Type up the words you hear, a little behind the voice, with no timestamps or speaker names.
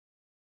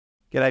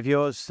G'day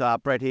viewers,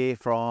 Brett here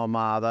from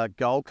the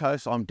Gold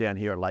Coast. I'm down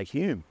here at Lake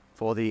Hume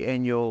for the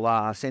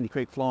annual Sandy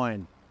Creek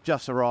Flyin.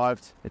 Just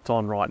arrived. It's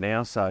on right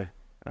now, so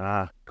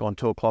gone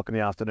 2 o'clock in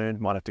the afternoon.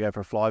 Might have to go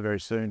for a fly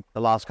very soon.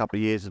 The last couple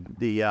of years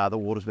the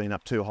water's been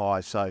up too high,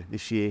 so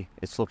this year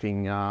it's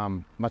looking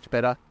much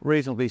better.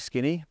 Reasonably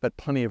skinny, but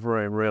plenty of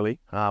room really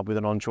with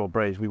an onshore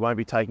breeze. We won't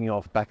be taking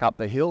off back up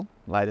the hill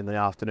late in the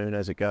afternoon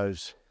as it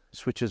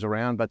switches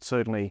around, but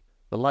certainly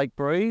the lake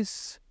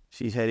breeze,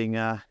 she's heading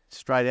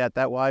straight out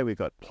that way. We've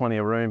got plenty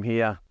of room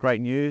here. Great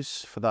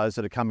news for those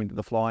that are coming to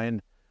the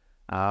Flyin.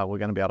 We're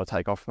going to be able to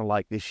take off from the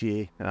lake this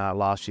year.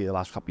 Last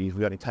couple of years,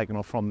 we've only taken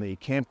off from the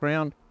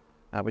campground,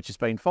 which has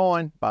been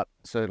fine, but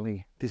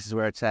certainly this is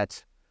where it's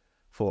at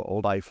for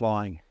all-day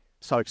flying.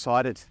 So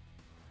excited.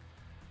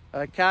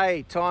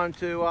 Okay, time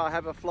to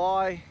have a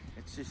fly.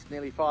 It's just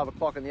nearly 5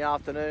 o'clock in the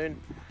afternoon,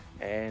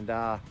 and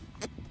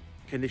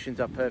conditions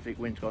are perfect.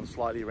 Wind's gone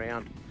slightly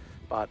around,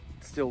 but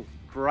still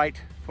great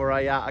for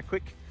a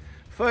quick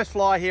first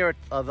fly here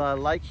at the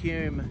Lake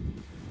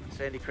Hume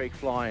Sandy Creek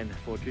Flyin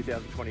for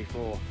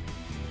 2024.